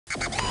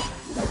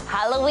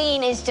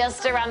Halloween is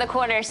just around the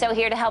corner, so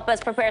here to help us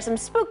prepare some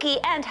spooky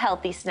and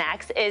healthy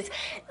snacks is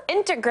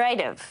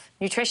Integrative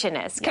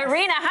Nutritionist,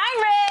 Karina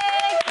Heinrich!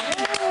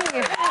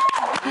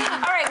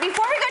 All right,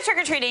 before we go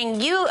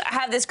trick-or-treating, you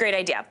have this great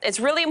idea. It's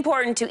really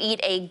important to eat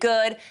a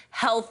good,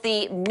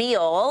 healthy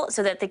meal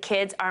so that the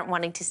kids aren't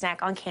wanting to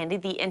snack on candy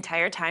the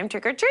entire time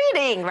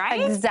trick-or-treating,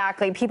 right?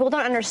 Exactly. People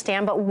don't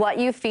understand, but what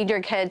you feed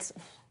your kids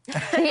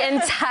the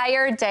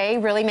entire day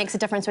really makes a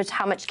difference with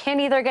how much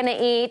candy they're gonna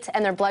eat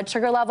and their blood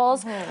sugar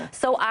levels.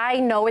 So I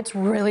know it's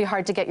really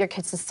hard to get your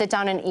kids to sit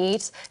down and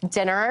eat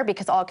dinner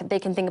because all they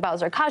can think about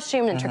is their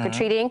costume and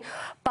trick-or-treating.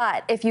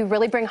 But if you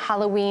really bring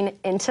Halloween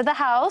into the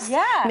house,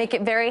 make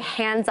it very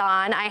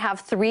hands-on. I have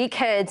 3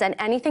 kids, and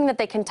anything that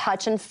they can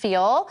touch and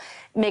feel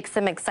makes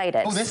them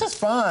excited. Oh, this is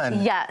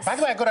fun. Yes. By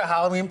the way, I go to a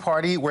Halloween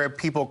party where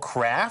people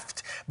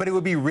craft, but it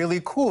would be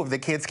really cool if the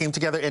kids came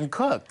together and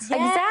cooked. Exactly.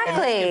 And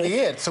that could be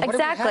it. So what do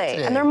we have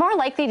today? And they're more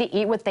likely to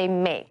eat what they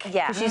make.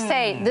 Yeah. Because you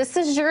say, this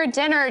is your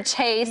dinner,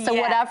 Chase, so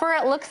whatever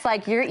it looks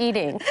like, you're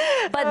eating.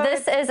 But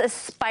this is a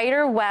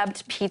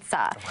spider-webbed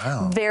pizza.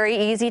 Wow. Very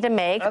easy to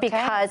make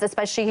because,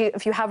 especially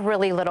if you have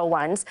really little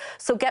ones.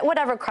 So get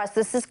whatever crust.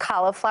 This is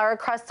cauliflower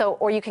crust,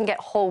 or you can get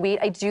whole wheat.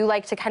 I do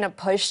like to kind of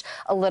push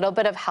a little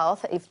bit of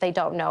health if they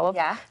don't know,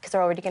 because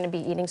they're already going to be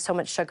eating so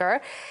much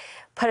sugar.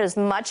 Put as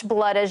much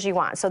blood as you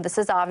want. So this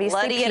is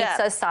obviously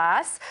pizza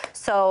sauce.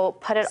 So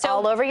put it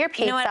all over your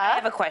pizza. You know what? I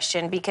have a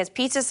question, because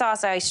pizza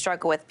sauce I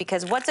struggle with,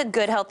 because what's a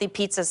good healthy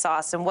pizza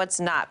sauce and what's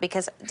not?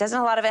 Because doesn't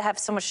a lot of it have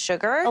so much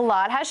sugar? A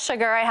lot has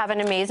sugar. I have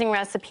an amazing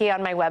recipe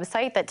on my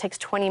website that takes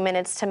 20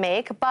 minutes to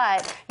make,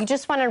 but you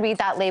just want to read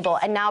that label.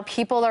 And now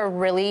people are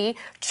really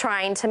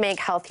trying to make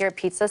healthier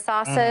pizza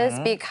sauces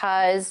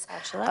because,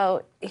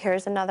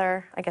 here's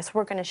another, I guess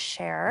we're going to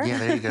share. Yeah,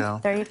 there you go.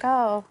 There you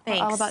go. Thanks.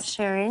 We're all about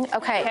sharing.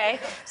 Okay.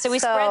 So we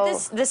spread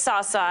this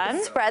sauce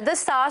on. Spread the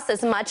sauce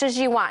as much as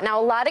you want. Now,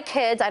 a lot of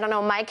kids, I don't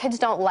know, my kids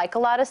don't like a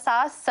lot of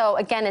sauce. So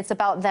again, it's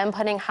about them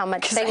putting how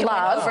much they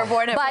love.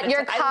 But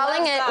you're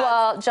calling it,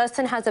 well,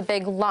 Justin has a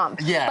big lump.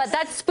 Yes. But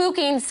that's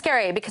spooky and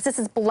scary because this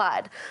is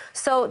blood.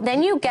 So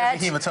then you get...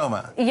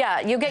 hematoma.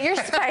 Yeah, you get your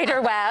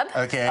spider web.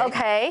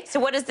 Okay. So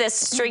what is this,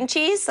 string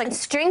cheese? Like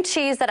string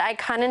cheese that I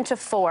cut into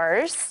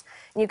 4s.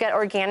 You get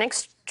organic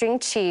string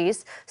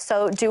cheese.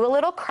 So do a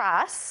little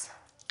cross.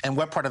 And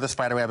what part of the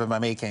spider web am I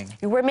making?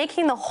 We're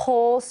making the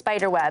whole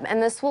spider web,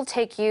 and this will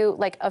take you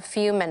like a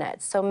few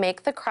minutes. So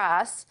make the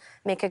cross,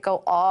 make it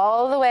go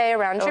all the way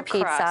around your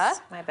pizza. Cross.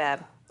 My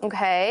bad.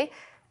 Okay.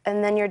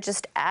 And then you're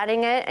just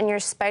adding it, and your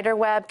spider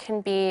web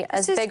can be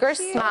as big or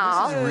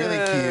small. This is really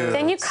cute.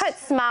 Then you cut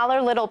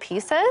smaller little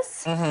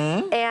pieces,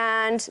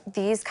 and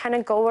these kind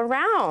of go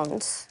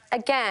around.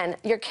 Again,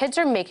 your kids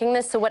are making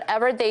this, so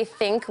whatever they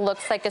think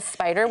looks like a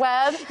spider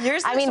web.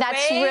 I mean,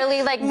 that's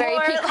really like very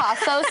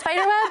Picasso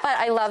spider web, but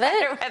I love it.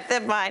 Spider web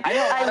than mine.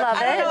 I love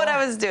it. I don't know what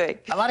I was doing.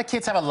 A lot of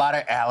kids have a lot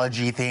of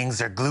allergy things.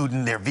 They're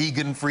gluten, they're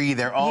vegan-free,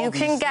 they're all these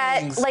things. You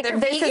can get, like,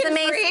 this is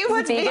amazing.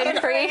 What's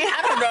vegan-free?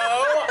 I don't know.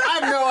 I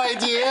have no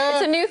idea.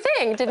 It's a new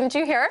thing. Didn't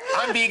you hear?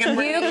 I'm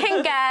vegan-free. You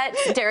can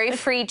get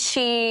dairy-free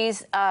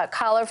cheese,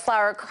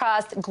 cauliflower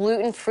crust,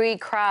 gluten-free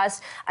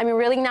crust. I mean,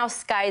 really now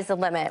sky's the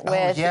limit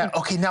with...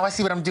 Okay, now I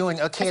see what I'm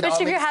doing. Okay,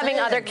 especially if you're having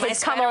other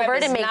kids come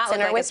over to make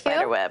dinner with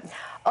you.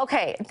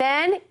 Okay,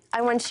 then I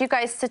want you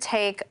guys to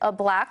take a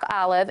black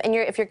olive, and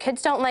if your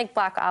kids don't like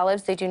black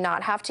olives, they do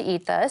not have to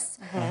eat this.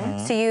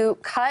 So you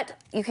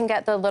can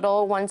get the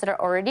little ones that are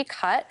already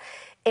cut,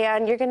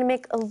 and you're gonna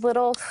make a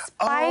little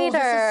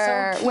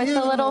spider with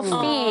the little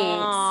feet.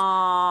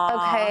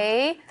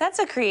 Okay? That's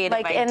a creative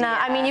idea.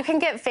 I mean, you can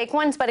get fake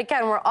ones, but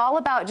again, we're all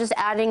about just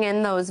adding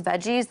in those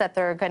veggies that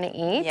they're gonna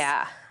eat.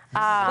 Yeah.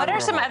 What are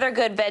some other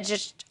good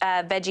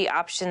veggie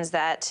options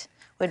that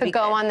would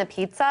go on the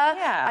pizza?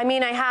 Yeah. I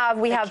mean,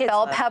 we have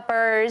bell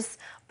peppers,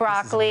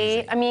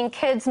 broccoli. I mean,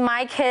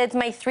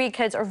 my 3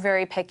 kids are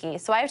very picky,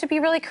 so I have to be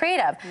really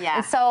creative. Yeah.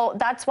 And so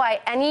that's why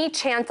any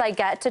chance I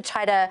get to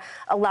try to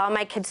allow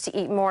my kids to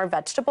eat more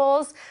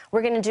vegetables,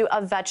 we're gonna do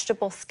a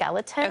vegetable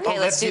skeleton. Okay,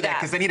 let's do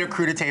that. Because I need a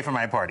crudite for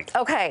my party.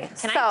 Okay,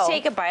 Can I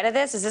take a bite of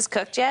this? Is this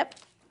cooked yet?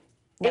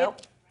 Nope.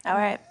 All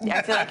right.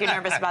 I feel like you're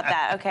nervous about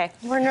that. Okay.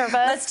 We're nervous.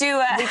 Let's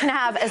do We can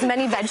have as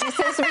many veggies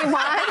as we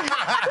want.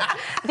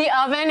 The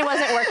oven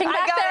wasn't working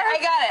back there. I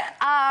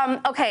got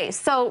it. Okay,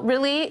 so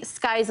really,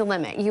 sky's the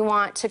limit. You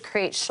want to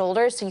create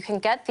shoulders, so you can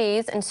get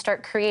these and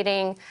start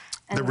creating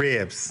the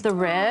ribs. The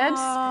ribs.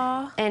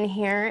 Aww. And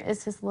here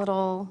is his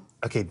little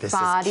body. Is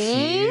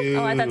cute.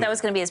 Oh, I thought that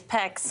was going to be his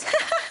pecs.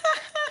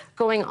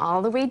 Going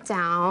all the way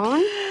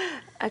down.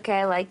 Okay,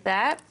 I like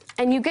that.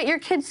 And you get your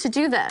kids to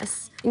do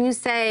this. And you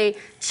say,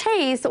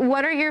 Chase,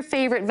 what are your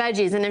favorite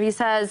veggies? And if he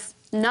says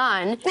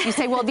none, you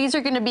say, well, these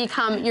are going to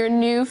become your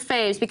new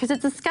faves because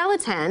it's a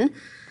skeleton.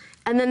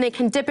 And then they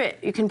can dip it.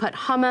 You can put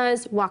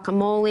hummus,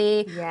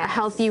 guacamole, a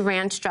healthy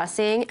ranch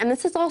dressing. And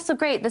this is also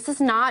great. This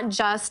is not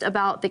just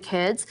about the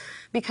kids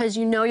because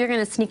you know you're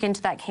gonna sneak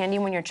into that candy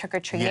when you're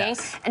trick-or-treating.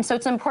 Yes. And so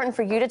it's important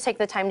for you to take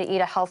the time to eat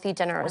a healthy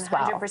dinner as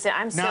well. 100%.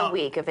 I'm so Now,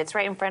 weak. If it's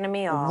right in front of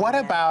me, oh, What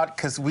man. about,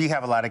 because we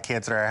have a lot of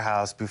kids at our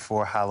house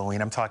before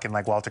Halloween. I'm talking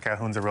like Walter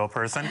Calhoun's a real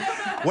person.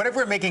 What if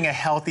we're making a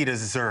healthy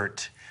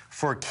dessert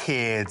for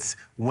kids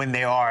when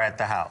they are at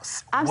the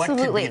house? Absolutely.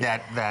 What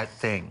could be that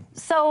thing?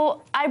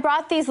 So I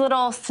brought these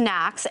little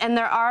snacks, and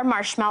there are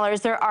marshmallows.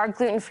 There are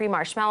gluten-free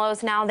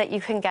marshmallows now that you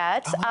can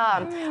get.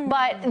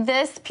 But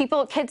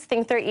kids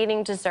think they're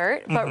eating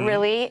dessert, but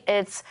really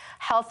it's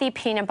healthy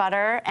peanut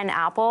butter and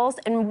apples.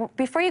 And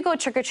before you go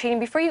trick-or-treating,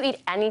 before you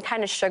eat any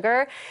kind of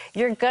sugar,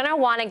 you're gonna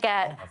wanna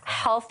get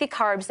healthy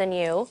carbs in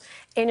you,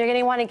 and you're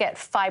gonna wanna get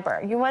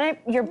fiber. You want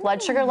your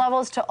blood sugar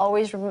levels to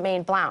always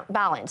remain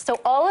balanced. So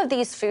all of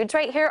these foods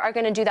right here are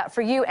gonna do that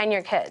for you and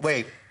your kids.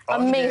 Wait. All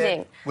you Amazing.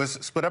 did was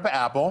split up an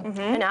apple.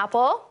 An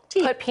apple,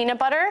 put peanut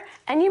butter,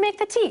 and you make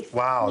the teeth.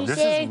 Wow, this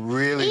is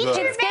really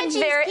good. Kids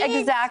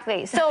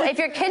exactly. So if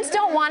your kids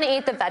don't want to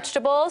eat the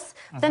vegetables,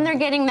 then they're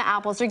getting the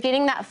apples. They're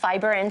getting that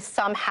fiber in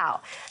somehow.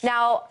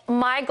 Now,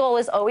 my goal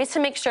is always to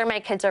make sure my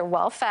kids are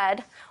well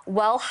fed,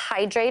 well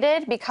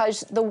hydrated,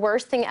 because the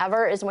worst thing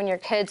ever is when your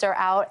kids are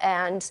out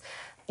and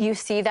you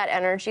see that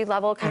energy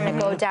level kind of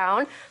go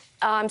down.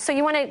 So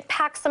you want to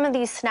pack some of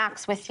these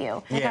snacks with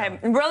you. Okay,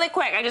 really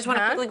quick, I just want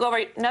to quickly go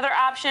over another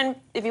option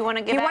if you want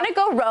to give You want to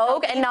go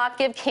rogue and not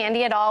give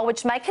candy at all,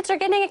 which my kids are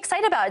getting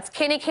excited about. It's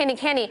candy, candy,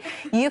 candy.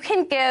 You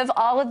can give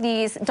all of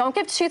these. Don't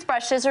give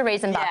toothbrushes or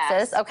raisin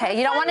boxes, okay?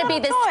 You don't want to be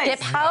this skip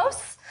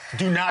house.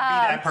 Do not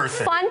be that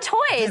person. Fun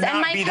toys, and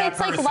my kids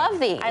love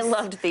these. I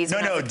loved these.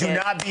 No, do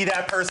not be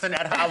that person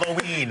at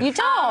Halloween. You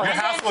don't. Your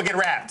house will get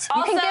wrapped.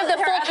 You can give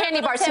the full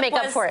candy bars to make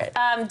up for it.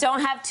 Don't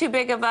have too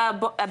big of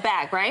a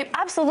bag, right?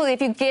 Absolutely.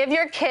 If you give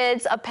your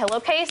kids a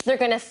pillowcase, they're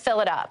going to fill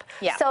it up.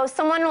 Yeah. So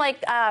someone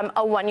like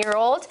a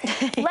 1-year-old,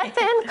 let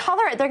them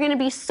color it. They're going to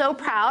be so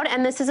proud,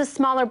 and this is a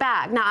smaller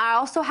bag. Now, I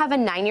also have a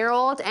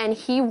 9-year-old, and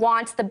he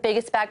wants the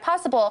biggest bag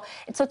possible.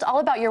 So it's all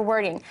about your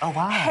wording. Oh,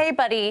 wow. Hey,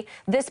 buddy,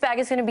 this bag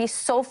is going to be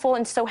so full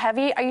and so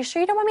heavy. Are you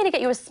sure you don't want me to get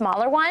you a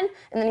smaller one?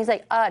 And then he's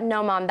like,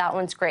 no, Mom, that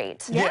one's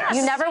great. Yes.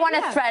 You never want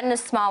to threaten a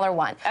smaller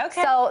one.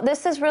 Okay. So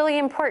this is really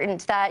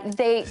important that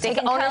they take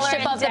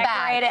ownership of the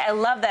bag. I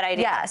love that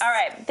idea. Yes. All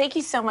right. Thank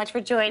you so much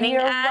for joining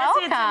You're us.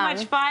 welcome. It's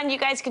so much fun. You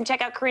guys can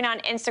check out Karina on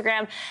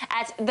Instagram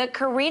at the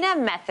Karina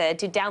Method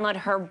to download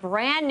her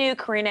brand new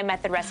Karina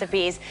Method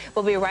recipes.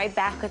 We'll be right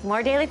back with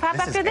more Daily Pop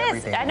after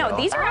this. I know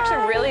these are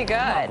actually really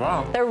good.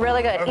 Wow. They're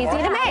really good. Easy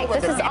to make.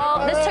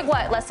 This took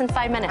what? Less than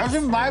 5 minutes.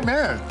 That's in 5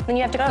 minutes. Then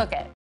you have to cook it.